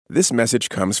This message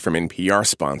comes from NPR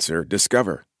sponsor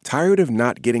Discover. Tired of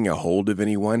not getting a hold of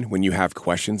anyone when you have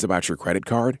questions about your credit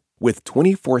card? With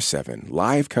 24/7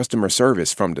 live customer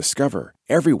service from Discover,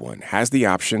 everyone has the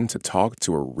option to talk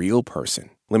to a real person.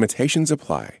 Limitations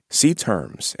apply. See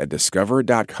terms at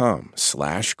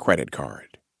discover.com/creditcard.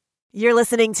 You're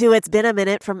listening to It's Been a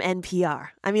Minute from NPR.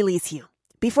 I'm Elise Hu.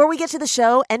 Before we get to the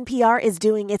show, NPR is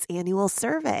doing its annual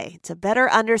survey to better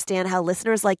understand how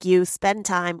listeners like you spend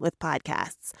time with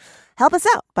podcasts. Help us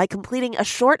out by completing a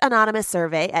short anonymous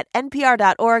survey at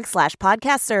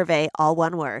npr.org/podcast survey, all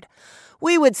one word.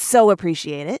 We would so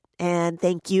appreciate it, and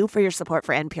thank you for your support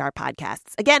for NPR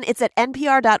podcasts. Again, it's at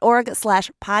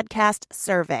npr.org/podcast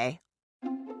survey.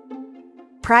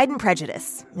 Pride and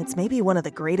Prejudice. It's maybe one of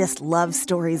the greatest love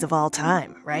stories of all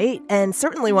time, right? And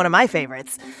certainly one of my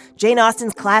favorites. Jane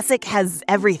Austen's classic has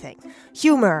everything.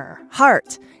 Humor,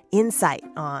 heart, insight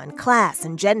on class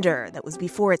and gender that was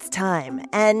before its time,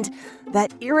 and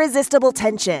that irresistible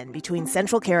tension between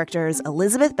central characters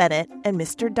Elizabeth Bennet and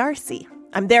Mr. Darcy.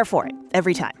 I'm there for it,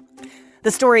 every time.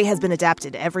 The story has been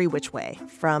adapted every which way,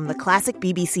 from the classic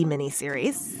BBC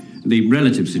miniseries. The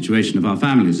relative situation of our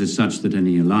families is such that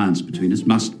any alliance between us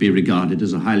must be regarded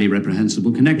as a highly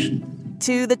reprehensible connection.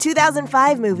 To the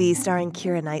 2005 movie starring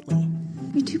Keira Knightley.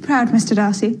 You're too proud, Mr.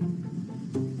 Darcy.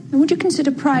 And would you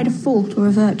consider pride a fault or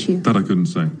a virtue? That I couldn't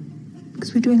say.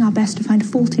 Because we're doing our best to find a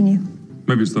fault in you.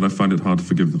 Maybe it's that I find it hard to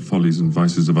forgive the follies and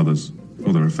vices of others,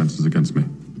 or their offences against me.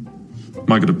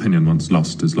 My good opinion, once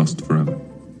lost, is lost forever.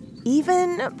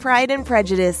 Even Pride and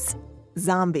Prejudice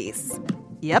zombies.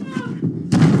 Yep.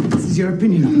 This is your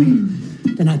opinion of me.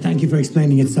 Then I thank you for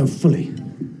explaining it so fully.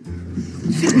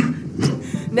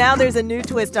 Now there's a new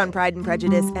twist on Pride and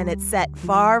Prejudice, and it's set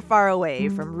far, far away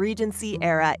from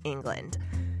Regency-era England.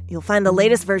 You'll find the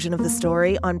latest version of the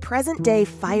story on present-day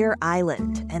Fire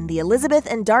Island, and the Elizabeth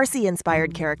and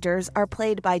Darcy-inspired characters are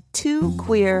played by two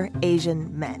queer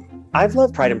Asian men. I've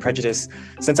loved Pride and Prejudice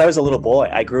since I was a little boy.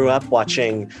 I grew up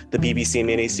watching the BBC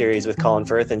miniseries with Colin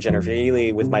Firth and Jennifer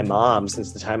Healey with my mom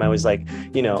since the time I was 8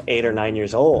 or 9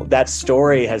 years old. That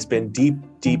story has been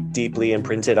deeply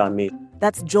imprinted on me.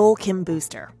 That's Joel Kim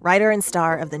Booster, writer and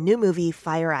star of the new movie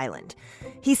Fire Island.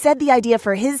 He said the idea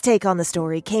for his take on the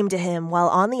story came to him while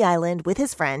on the island with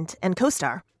his friend and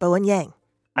co-star, Bowen Yang.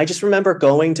 I just remember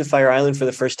going to Fire Island for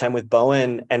the first time with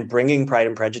Bowen and bringing Pride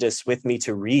and Prejudice with me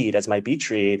to read as my beach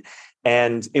read.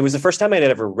 And it was the first time I'd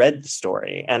ever read the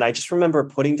story. And I just remember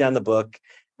putting down the book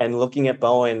and looking at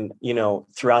Bowen,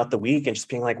 throughout the week and just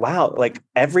being like, wow,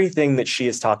 everything that she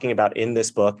is talking about in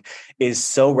this book is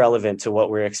so relevant to what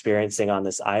we're experiencing on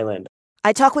this island.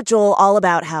 I talk with Joel all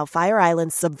about how Fire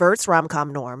Island subverts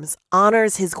rom-com norms,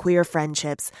 honors his queer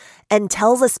friendships, and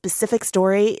tells a specific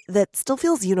story that still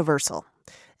feels universal.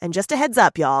 And just a heads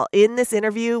up, y'all, in this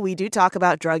interview, we do talk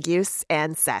about drug use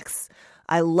and sex.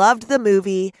 I loved the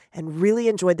movie and really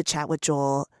enjoyed the chat with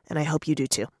Joel, and I hope you do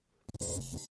too.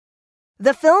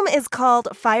 The film is called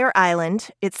Fire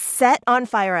Island. It's set on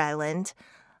Fire Island.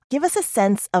 Give us a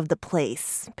sense of the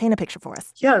place. Paint a picture for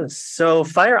us. Yeah, so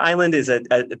Fire Island is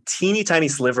a teeny tiny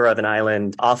sliver of an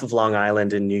island off of Long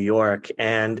Island in New York.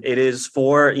 And it is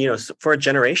for a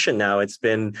generation now, it's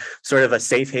been sort of a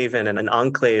safe haven and an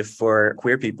enclave for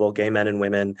queer people, gay men and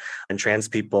women and trans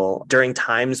people. During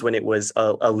times when it was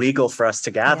illegal for us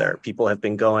to gather, people have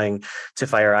been going to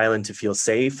Fire Island to feel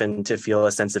safe and to feel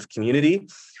a sense of community.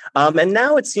 And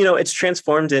now it's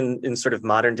transformed in sort of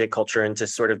modern day culture into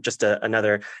sort of just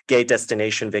another gay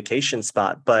destination vacation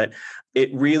spot. But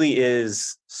it really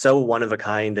is so one of a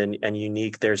kind and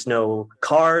unique. There's no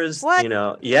cars, What?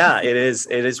 It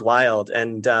is wild.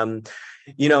 And,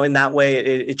 in that way,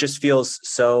 it just feels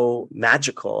so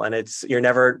magical, and you're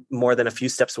never more than a few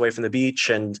steps away from the beach.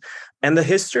 And the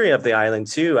history of the island,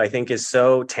 too, I think is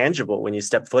so tangible when you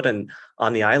step foot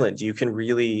on the island. You can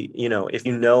really, if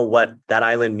you know what that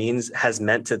island has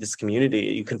meant to this community,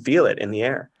 you can feel it in the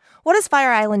air. What does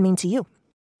Fire Island mean to you?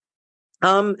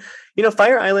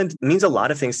 Fire Island means a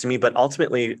lot of things to me, but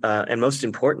ultimately, and most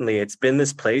importantly, it's been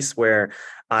this place where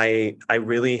I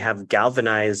really have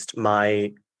galvanized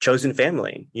my chosen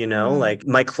family,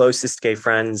 my closest gay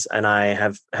friends and I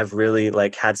have really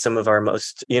had some of our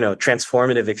most,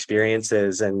 transformative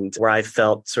experiences, and where I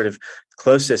felt sort of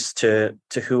closest to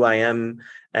who I am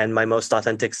and my most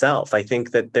authentic self. I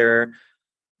think that there,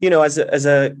 as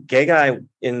a gay guy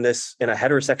in a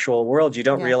heterosexual world, you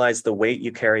don't realize the weight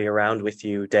you carry around with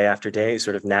you day after day,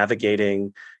 sort of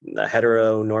navigating a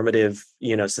heteronormative,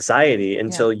 society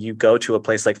until you go to a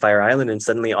place like Fire Island and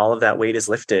suddenly all of that weight is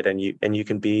lifted and you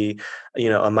can be,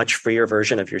 a much freer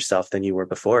version of yourself than you were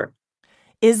before.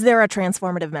 Is there a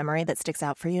transformative memory that sticks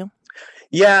out for you?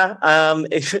 Yeah,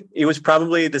 it was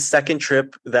probably the second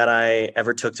trip that I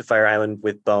ever took to Fire Island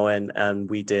with Bowen, and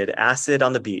we did acid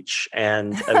on the beach.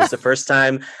 And it was the first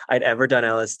time I'd ever done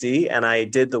LSD, and I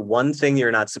did the one thing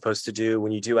you're not supposed to do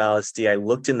when you do LSD. I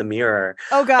looked in the mirror.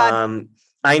 Oh, God.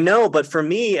 I know, but for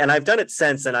me, and I've done it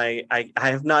since, and I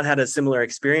have not had a similar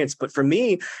experience, but for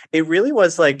me, it really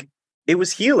was like, it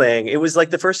was healing. It was like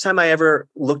the first time I ever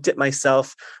looked at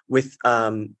myself with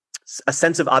a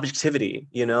sense of objectivity,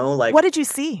 like, what did you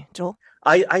see, Joel?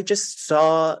 I just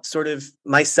saw sort of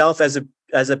myself as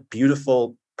a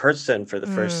beautiful person for the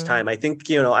first time. I think,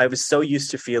 I was so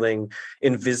used to feeling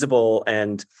invisible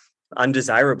and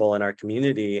undesirable in our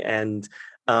community, and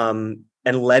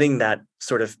letting that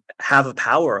sort of have a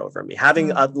power over me,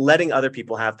 letting other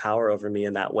people have power over me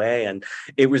in that way. And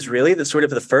it was really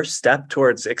the first step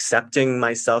towards accepting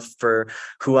myself for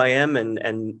who I am,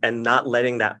 and not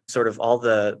letting that sort of all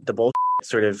the bullshit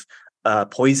sort of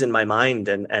poison my mind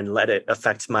and let it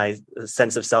affect my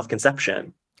sense of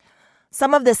self-conception.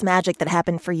 Some of this magic that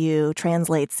happened for you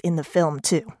translates in the film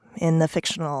too, in the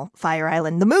fictional Fire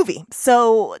Island, the movie.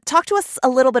 So talk to us a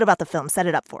little bit about the film. Set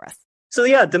it up for us. So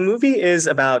yeah, the movie is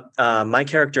about my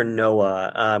character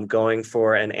Noah going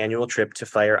for an annual trip to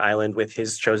Fire Island with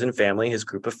his chosen family, his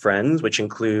group of friends, which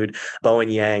include Bowen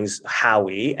Yang's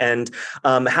Howie. And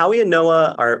Howie and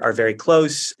Noah are very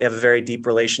close. They have a very deep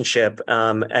relationship.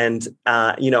 Howie,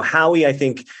 I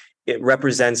think it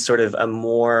represents sort of a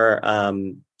more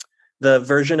the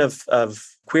version of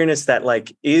queerness that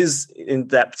like is in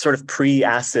that sort of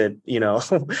pre-acid,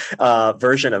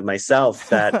 version of myself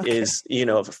that is,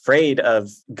 afraid of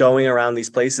going around these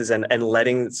places and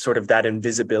letting sort of that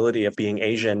invisibility of being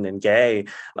Asian and gay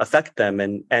affect them.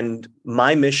 And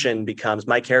my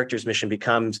character's mission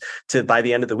becomes to, by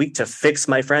the end of the week, to fix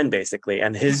my friend basically.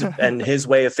 And his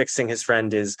way of fixing his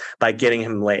friend is by getting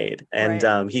him laid. And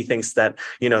right. He thinks that,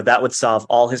 that would solve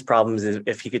all his problems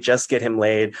if he could just get him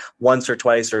laid once or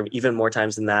twice or even more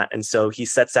times than that. And so he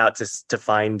sets out to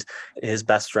find his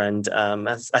best friend,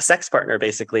 as a sex partner,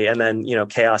 basically. And then,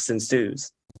 chaos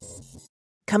ensues.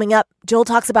 Coming up, Joel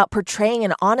talks about portraying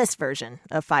an honest version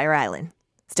of Fire Island.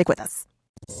 Stick with us.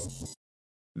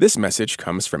 This message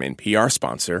comes from NPR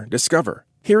sponsor Discover.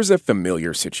 Here's a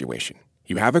familiar situation.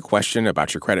 You have a question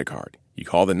about your credit card. You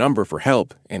call the number for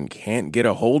help and can't get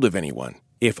a hold of anyone.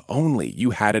 If only you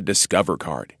had a Discover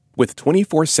card. With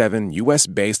 24/7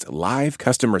 U.S.-based live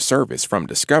customer service from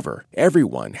Discover,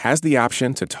 everyone has the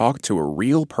option to talk to a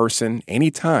real person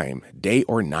anytime, day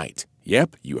or night.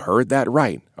 Yep, you heard that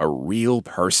right, a real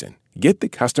person. Get the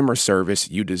customer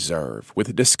service you deserve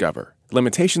with Discover.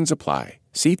 Limitations apply.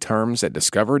 See terms at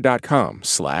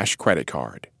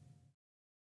discover.com/creditcard.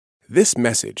 This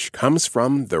message comes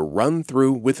from The Run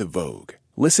Through with Vogue.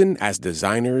 Listen as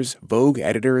designers, Vogue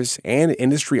editors, and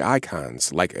industry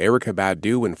icons like Erykah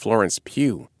Badu and Florence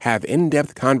Pugh have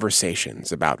in-depth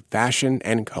conversations about fashion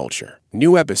and culture.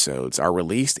 New episodes are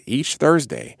released each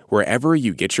Thursday wherever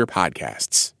you get your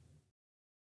podcasts.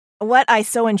 What I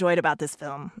so enjoyed about this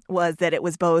film was that it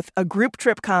was both a group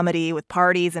trip comedy with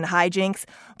parties and hijinks,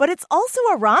 but it's also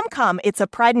a rom-com. It's a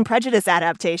Pride and Prejudice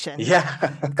adaptation.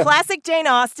 Yeah. Classic Jane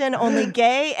Austen, only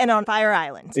gay and on Fire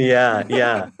Island.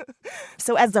 Yeah.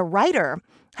 So as a writer,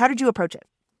 how did you approach it?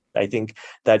 I think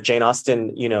that Jane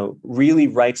Austen, really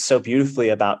writes so beautifully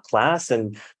about class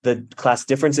and the class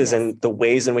differences and the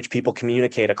ways in which people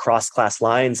communicate across class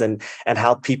lines and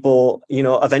how people,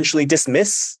 eventually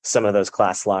dismiss some of those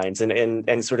class lines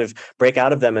and sort of break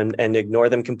out of them and ignore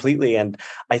them completely. And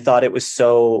I thought it was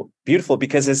so beautiful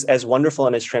because as wonderful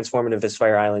and as transformative as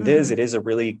Fire Island is, it is a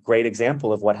really great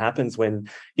example of what happens when,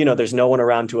 there's no one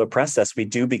around to oppress us. We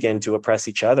do begin to oppress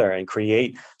each other and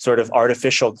create sort of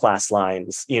artificial class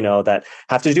lines, that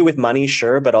have to do with money,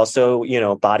 sure, but also,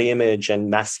 body image and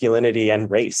masculinity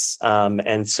and race.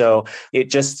 And so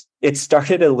it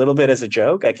started a little bit as a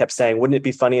joke. I kept saying, wouldn't it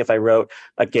be funny if I wrote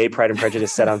a gay Pride and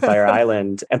Prejudice set on Fire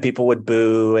Island and people would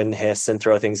boo and hiss and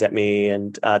throw things at me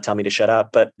and tell me to shut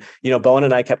up. But, Bowen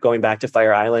and I kept going back to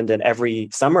Fire Island, and every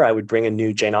summer I would bring a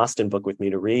new Jane Austen book with me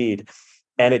to read.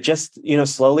 And it just,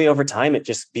 slowly over time, it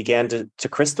just began to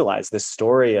crystallize this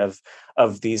story of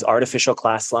these artificial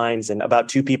class lines and about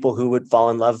two people who would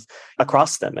fall in love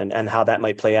across them and how that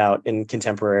might play out in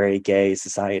contemporary gay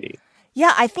society.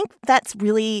 Yeah, I think that's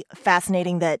really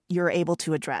fascinating that you're able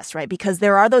to address, right? Because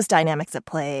there are those dynamics at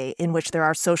play in which there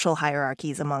are social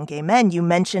hierarchies among gay men. You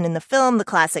mention in the film the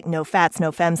classic no fats,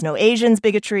 no femmes, no Asians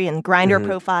bigotry and Grindr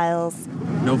profiles.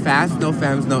 No fats, no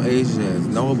femmes, no Asians.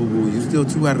 No, boo-boo, you still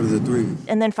 2 out of the 3.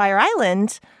 And then Fire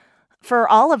Island, for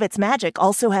all of its magic,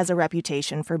 also has a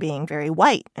reputation for being very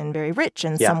white and very rich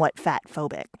and somewhat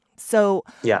fat-phobic. So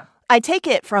I take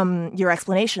it from your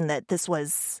explanation that this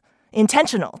was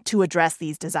intentional to address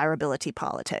these desirability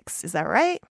politics. Is that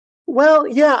right? Well,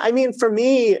 yeah. I mean, for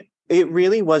me, it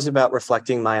really was about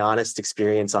reflecting my honest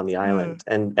experience on the island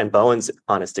and Bowen's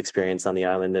honest experience on the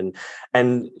island.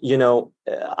 And you know,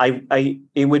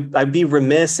 I'd be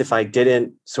remiss if I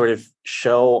didn't sort of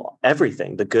show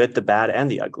everything, the good, the bad,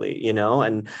 and the ugly, you know,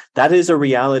 and that is a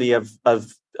reality of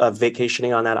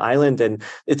vacationing on that island. And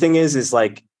the thing is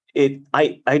like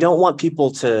I don't want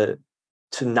people to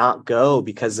not go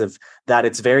because of that.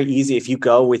 It's very easy if you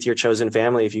go with your chosen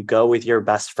family, if you go with your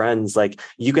best friends, like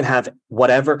you can have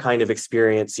whatever kind of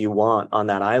experience you want on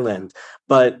that island.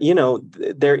 But, you know,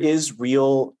 there is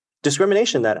real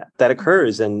discrimination that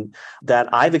occurs and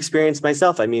that I've experienced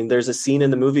myself. I mean, there's a scene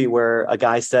in the movie where a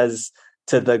guy says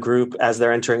to the group as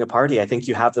they're entering a party, I think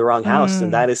you have the wrong house.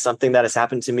 And that is something that has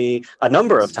happened to me a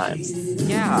number of times.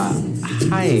 Yeah.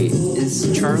 Hi,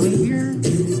 is Charlie here?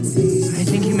 I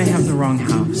think you may have the wrong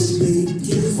house.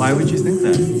 Why would you think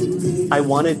that? I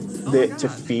wanted it to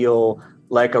feel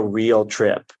like a real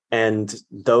trip. And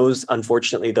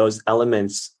unfortunately, those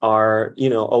elements are, you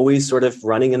know, always sort of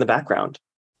running in the background.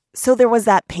 So there was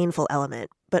that painful element,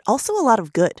 but also a lot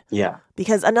of good. Yeah.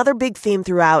 Because another big theme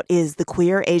throughout is the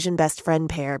queer Asian best friend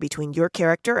pair between your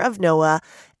character of Noah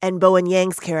and Bowen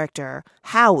Yang's character,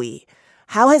 Howie.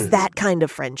 How has that kind of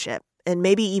friendship, and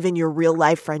maybe even your real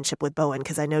life friendship with Bowen,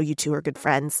 because I know you two are good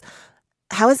friends,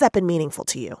 how has that been meaningful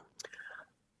to you?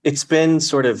 It's been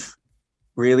sort of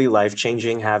really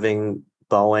life-changing having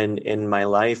Bowen in my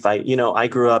life. I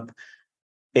grew up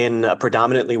in a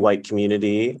predominantly white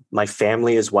community. My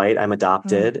family is white. I'm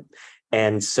adopted.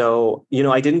 And so, you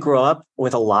know, I didn't grow up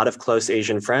with a lot of close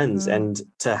Asian friends. And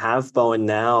to have Bowen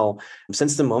now,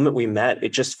 since the moment we met,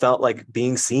 it just felt like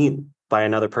being seen by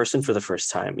another person for the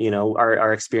first time. You know,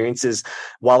 our experiences,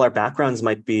 while our backgrounds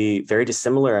might be very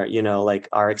dissimilar, you know, like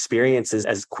our experiences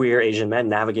as queer Asian men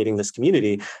navigating this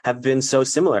community have been so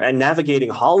similar, and navigating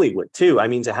Hollywood too. I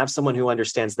mean, to have someone who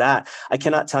understands that, I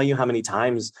cannot tell you how many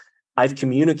times I've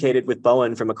communicated with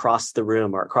Bowen from across the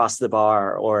room or across the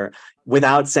bar or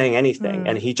without saying anything.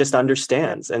 And he just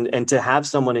understands. And to have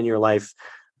someone in your life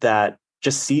that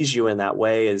just sees you in that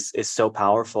way is so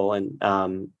powerful.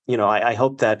 And, you know, I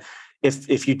hope that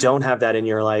if you don't have that in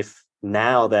your life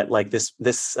now, that like this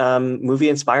movie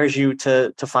inspires you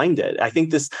to find it. I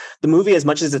think the movie, as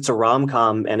much as it's a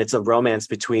rom-com and it's a romance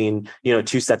between, you know,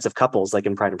 two sets of couples, like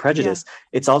in Pride and Prejudice,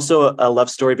 it's also a love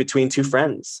story between two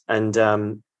friends. And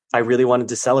I really wanted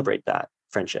to celebrate that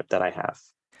friendship that I have.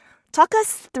 Talk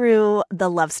us through the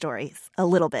love stories a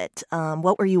little bit.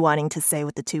 What were you wanting to say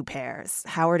with the two pairs,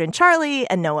 Howard and Charlie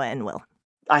and Noah and Will?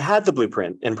 I had the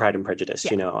blueprint in Pride and Prejudice,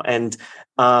 you know, and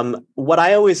what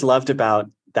I always loved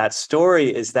about that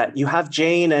story is that you have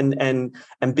Jane and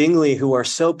Bingley, who are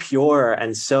so pure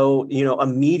and so, you know,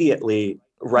 immediately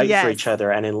right for each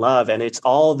other and in love. And it's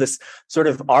all this sort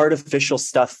of artificial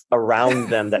stuff around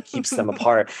them that keeps them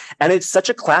apart. And it's such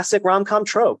a classic rom-com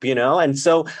trope, you know? And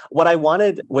so what I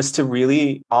wanted was to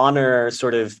really honor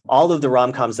sort of all of the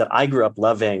rom-coms that I grew up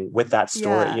loving with that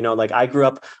story. You know, like I grew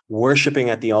up worshiping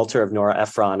at the altar of Nora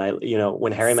Ephron. You know,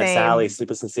 When Harry Met Sally,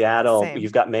 Sleepless in Seattle,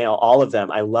 You've Got Mail, all of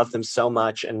them. I love them so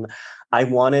much. And I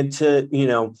wanted to, you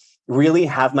know, really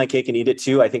have my cake and eat it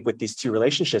too, I think, with these two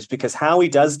relationships, because Howie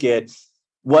does get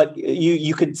what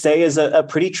you could say is a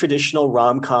pretty traditional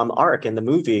rom-com arc in the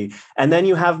movie. And then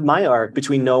you have my arc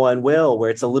between Noah and Will, where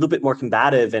it's a little bit more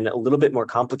combative and a little bit more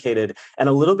complicated and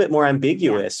a little bit more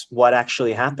ambiguous what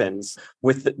actually happens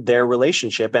with their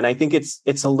relationship. And I think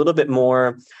it's a little bit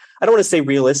more, I don't want to say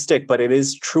realistic, but it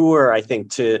is truer, I think,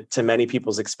 to many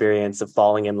people's experience of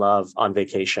falling in love on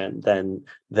vacation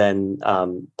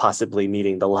than possibly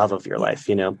meeting the love of your life,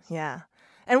 you know? Yeah.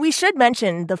 And we should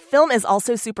mention the film is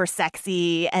also super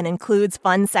sexy and includes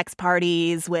fun sex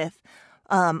parties with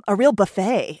a real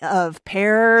buffet of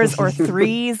pairs or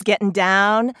threes getting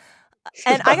down.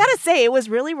 And I got to say, it was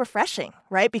really refreshing,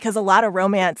 right? Because a lot of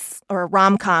romance or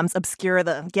rom-coms obscure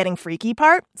the getting freaky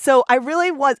part. So I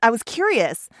was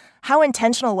curious, how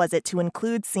intentional was it to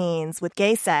include scenes with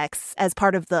gay sex as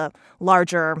part of the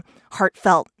larger,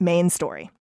 heartfelt main story?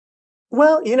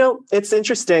 Well, you know, it's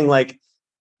interesting. Like,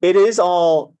 it is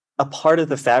all a part of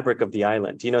the fabric of the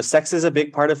island. You know, sex is a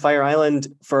big part of Fire Island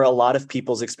for a lot of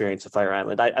people's experience of Fire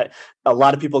Island. A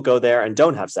lot of people go there and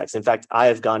don't have sex. In fact, I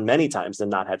have gone many times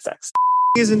and not had sex.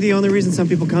 Isn't the only reason some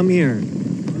people come here.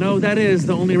 No, that is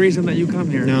the only reason that you come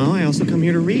here. No, I also come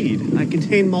here to read. I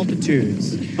contain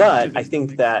multitudes. But I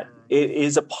think that it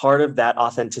is a part of that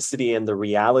authenticity and the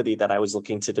reality that I was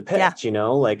looking to depict,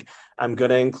 like I'm going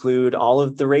to include all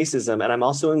of the racism, and I'm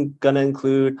also going to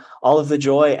include all of the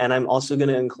joy, and I'm also going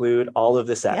to include all of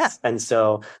the sex. Yeah. And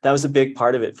so that was a big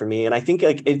part of it for me. And I think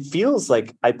like it feels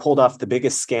like I pulled off the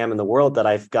biggest scam in the world that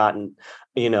I've gotten,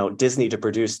 Disney to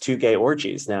produce 2 gay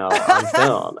orgies now on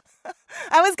film.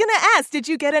 I was going to ask, did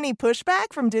you get any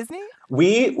pushback from Disney?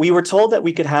 We were told that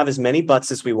we could have as many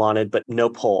butts as we wanted, but no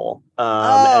pole.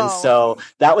 And so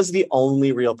that was the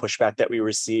only real pushback that we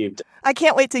received. I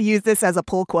can't wait to use this as a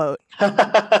pull quote.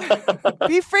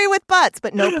 Be free with butts,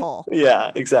 but no pole.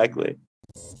 Yeah, exactly.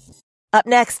 Up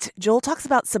next, Joel talks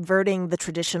about subverting the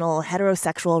traditional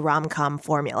heterosexual rom-com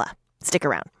formula. Stick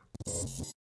around.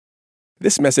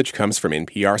 This message comes from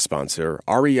NPR sponsor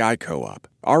REI Co-op.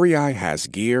 REI has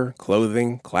gear,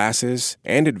 clothing, classes,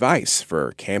 and advice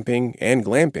for camping and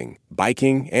glamping,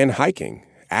 biking and hiking,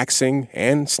 axing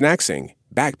and snacksing,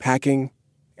 backpacking,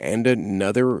 and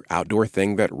another outdoor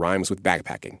thing that rhymes with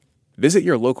backpacking. Visit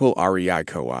your local REI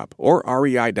Co-op or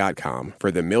rei.com for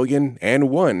the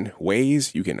 1,000,001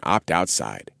 ways you can opt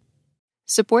outside.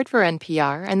 Support for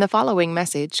NPR and the following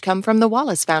message come from the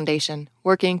Wallace Foundation,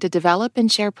 working to develop and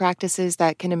share practices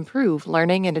that can improve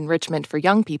learning and enrichment for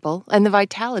young people and the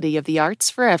vitality of the arts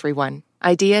for everyone.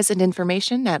 Ideas and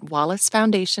information at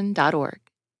wallacefoundation.org.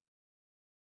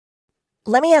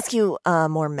 Let me ask you a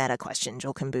more meta question,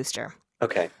 Joel Kim Booster.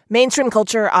 Okay. Mainstream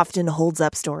culture often holds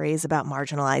up stories about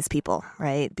marginalized people,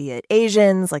 right? Be it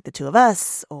Asians like the two of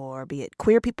us, or be it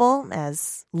queer people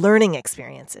as learning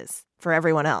experiences for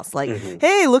everyone else. Like,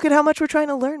 hey, look at how much we're trying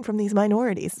to learn from these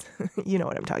minorities. You know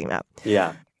what I'm talking about.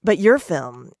 Yeah. But your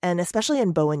film, and especially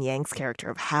in Bowen Yang's character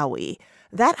of Howie,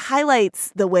 that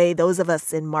highlights the way those of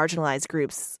us in marginalized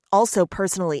groups also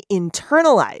personally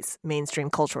internalize mainstream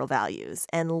cultural values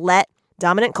and let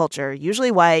dominant culture,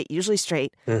 usually white, usually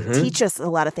straight, teach us a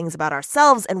lot of things about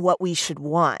ourselves and what we should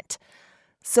want.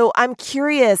 So I'm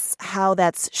curious how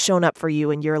that's shown up for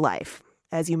you in your life.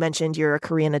 As you mentioned, you're a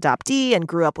Korean adoptee and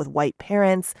grew up with white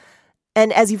parents.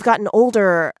 And as you've gotten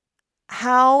older,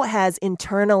 how has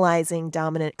internalizing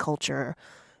dominant culture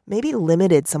maybe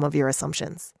limited some of your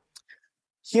assumptions?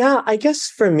 Yeah, I guess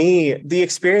for me, the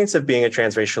experience of being a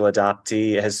transracial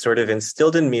adoptee has sort of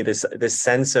instilled in me this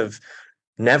sense of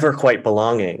never quite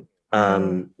belonging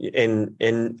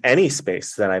in any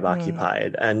space that I've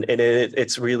occupied. And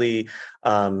it's really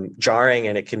jarring,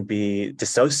 and it can be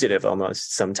dissociative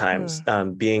almost sometimes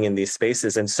being in these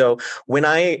spaces. And so when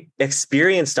I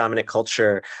experience dominant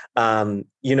culture,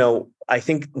 I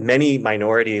think many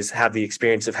minorities have the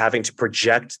experience of having to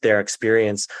project their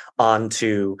experience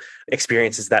onto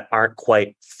experiences that aren't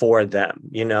quite for them,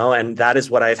 and that is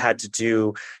what I've had to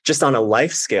do just on a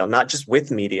life scale, not just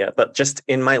with media, but just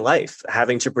in my life,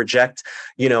 having to project,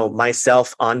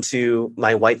 myself onto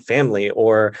my white family,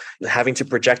 or having to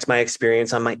project my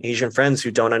experience on my Asian friends who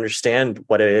don't understand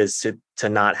what it is to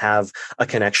not have a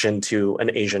connection to an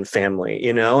Asian family,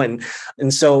 and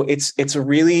so it's a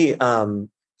really,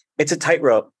 it's a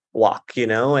tightrope walk,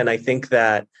 and I think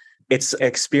that it's an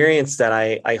experience that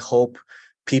I hope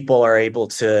people are able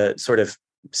to sort of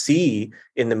see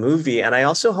in the movie. And I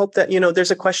also hope that, there's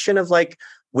a question of like,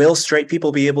 will straight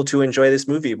people be able to enjoy this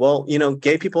movie? Well,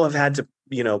 gay people have had to,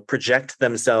 project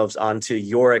themselves onto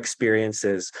your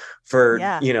experiences for,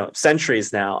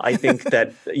 centuries now. I think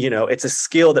that, it's a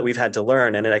skill that we've had to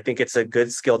learn. And I think it's a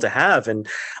good skill to have. And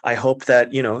I hope that,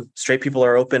 straight people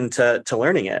are open to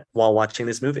learning it while watching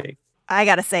this movie. I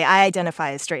got to say, I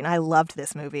identify as straight, and I loved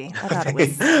this movie. I thought it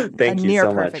was a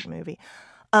near-perfect movie.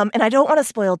 And I don't want to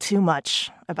spoil too much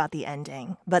about the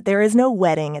ending, but there is no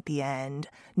wedding at the end,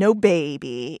 no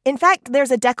baby. In fact,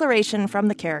 there's a declaration from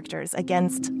the characters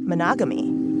against monogamy.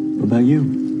 What about you?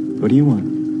 What do you want?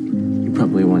 You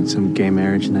probably want some gay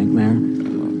marriage nightmare?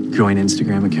 Join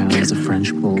Instagram account as a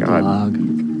French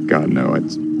bulldog? God, no. I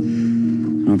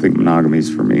don't think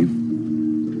monogamy's for me.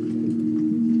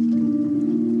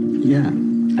 Yeah,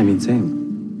 I mean, same.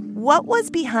 What was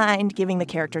behind giving the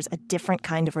characters a different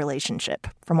kind of relationship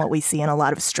from what we see in a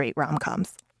lot of straight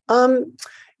rom-coms?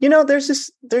 There's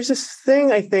this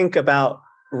thing I think about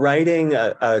writing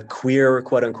a queer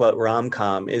quote unquote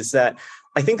rom-com is that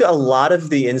I think a lot of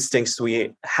the instincts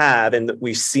we have and that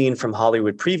we've seen from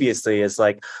Hollywood previously is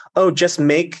like, oh, just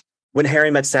make When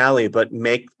Harry Met Sally, but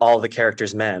make all the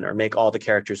characters men or make all the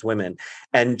characters women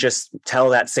and just tell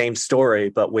that same story,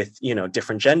 but with,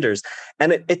 different genders.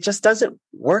 And it just doesn't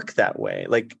work that way.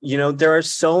 Like, there are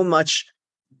so much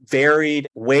varied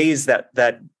ways that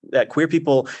queer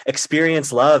people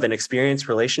experience love and experience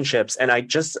relationships. And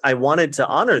I wanted to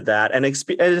honor that and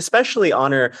especially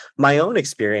honor my own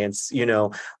experience,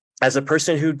 as a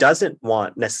person who doesn't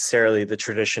want necessarily the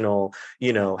traditional,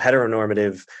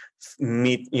 heteronormative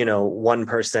meet, one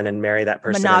person and marry that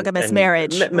person. Monogamous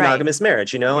marriage. Monogamous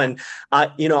marriage, and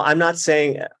I'm not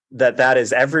saying that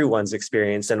is everyone's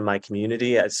experience in my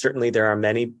community. Certainly there are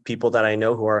many people that I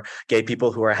know who are gay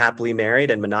people who are happily married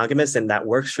and monogamous, and that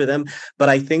works for them. But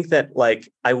I think that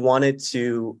I wanted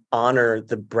to honor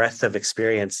the breadth of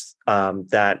experience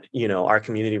that, our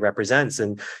community represents.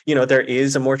 And, there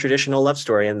is a more traditional love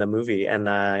story in the movie. And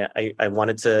I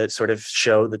wanted to sort of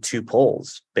show the two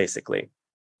poles, basically.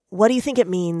 What do you think it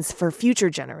means for future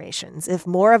generations if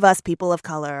more of us people of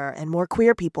color and more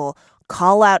queer people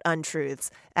call out untruths,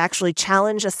 actually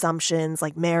challenge assumptions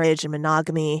like marriage and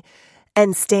monogamy,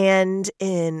 and stand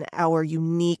in our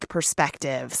unique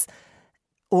perspectives?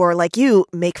 Or like you,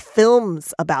 make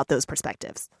films about those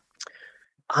perspectives?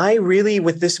 I really,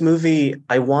 with this movie,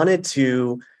 I wanted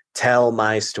to tell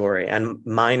my story, and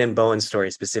mine and Bowen's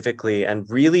story specifically. And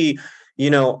really,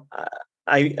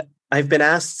 I've been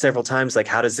asked several times,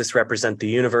 how does this represent the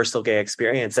universal gay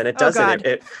experience? And it doesn't.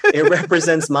 It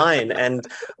represents mine. And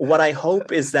what I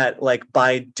hope is that,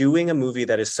 by doing a movie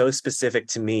that is so specific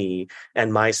to me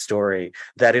and my story,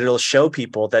 that it'll show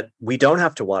people that we don't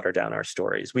have to water down our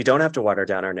stories. We don't have to water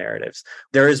down our narratives.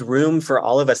 There is room for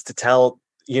all of us to tell,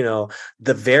 the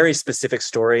very specific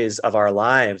stories of our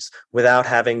lives without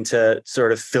having to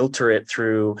sort of filter it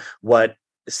through what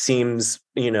seems,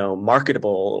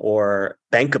 marketable or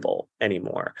bankable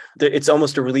anymore. It's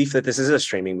almost a relief that this is a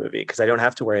streaming movie, because I don't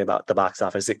have to worry about the box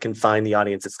office. It can find the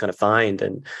audience it's going to find,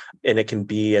 and it can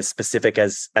be as specific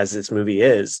as this movie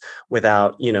is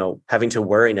without, having to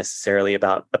worry necessarily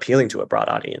about appealing to a broad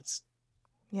audience.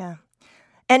 Yeah.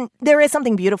 And there is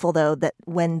something beautiful, though, that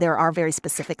when there are very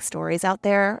specific stories out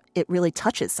there, it really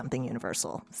touches something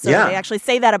universal. So They actually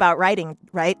say that about writing,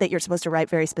 right? That you're supposed to write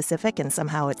very specific and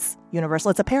somehow it's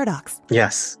universal. It's a paradox.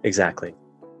 Yes, exactly.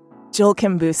 Joel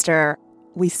Kim Booster,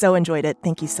 we so enjoyed it.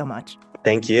 Thank you so much.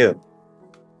 Thank you.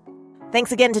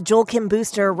 Thanks again to Joel Kim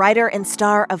Booster, writer and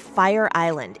star of Fire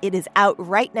Island. It is out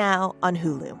right now on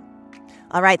Hulu.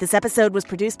 All right, this episode was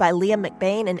produced by Liam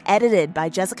McBain and edited by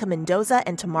Jessica Mendoza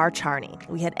and Tamar Charney.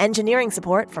 We had engineering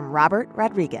support from Robert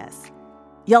Rodriguez.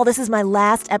 Y'all, this is my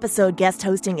last episode guest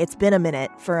hosting It's Been a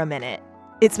Minute for a minute.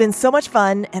 It's been so much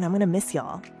fun, and I'm going to miss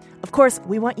y'all. Of course,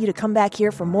 we want you to come back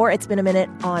here for more It's Been a Minute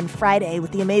on Friday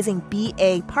with the amazing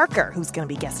B.A. Parker, who's going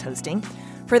to be guest hosting.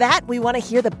 For that, we want to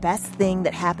hear the best thing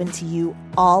that happened to you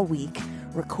all week.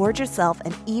 Record yourself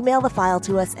and email the file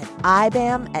to us at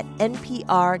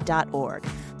ibam@npr.org.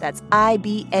 That's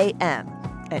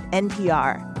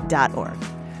IBAM@npr.org.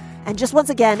 And just once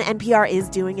again, NPR is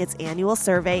doing its annual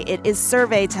survey. It is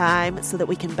survey time so that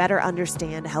we can better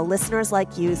understand how listeners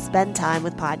like you spend time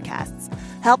with podcasts.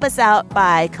 Help us out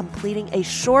by completing a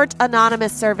short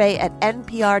anonymous survey at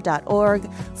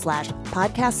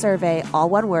npr.org/podcast survey, all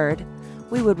one word.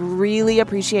 We would really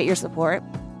appreciate your support.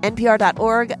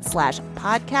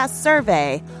 npr.org/podcast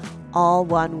survey, all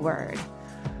one word.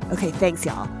 Okay, thanks,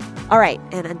 y'all. All right,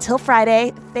 and until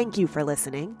Friday, thank you for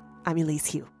listening. I'm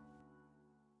Elise Hu.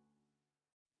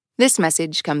 This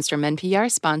message comes from NPR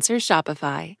sponsor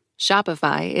Shopify.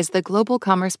 Shopify is the global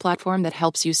commerce platform that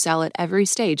helps you sell at every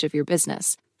stage of your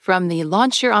business. From the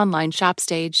launch your online shop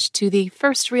stage to the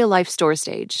first real-life store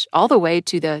stage, all the way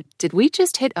to the did we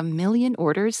just hit 1 million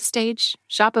orders stage,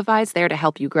 Shopify's there to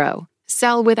help you grow.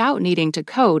 Sell without needing to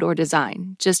code or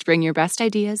design. Just bring your best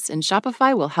ideas and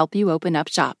Shopify will help you open up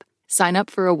shop. Sign up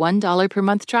for a $1 per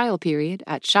month trial period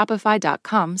at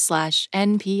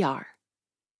shopify.com/NPR.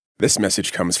 This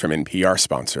message comes from NPR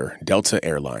sponsor Delta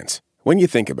Airlines. When you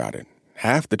think about it,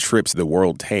 half the trips the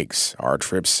world takes are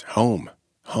trips home.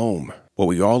 Home. What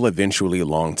we all eventually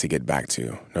long to get back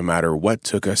to, no matter what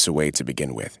took us away to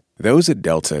begin with. Those at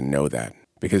Delta know that,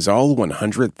 because all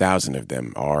 100,000 of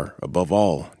them are, above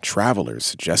all,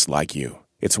 travelers just like you.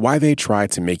 It's why they try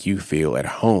to make you feel at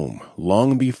home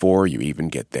long before you even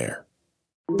get there.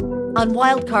 On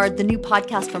Wildcard, the new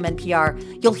podcast from NPR,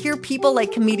 you'll hear people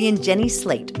like comedian Jenny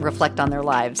Slate reflect on their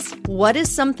lives. What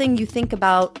is something you think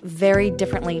about very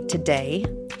differently today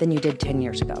than you did 10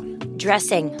 years ago?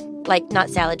 Dressing. Like, not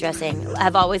salad dressing.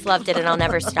 I've always loved it and I'll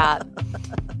never stop.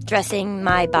 Dressing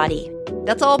my body.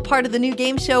 That's all part of the new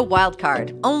game show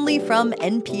Wildcard, only from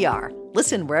NPR.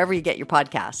 Listen wherever you get your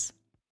podcasts.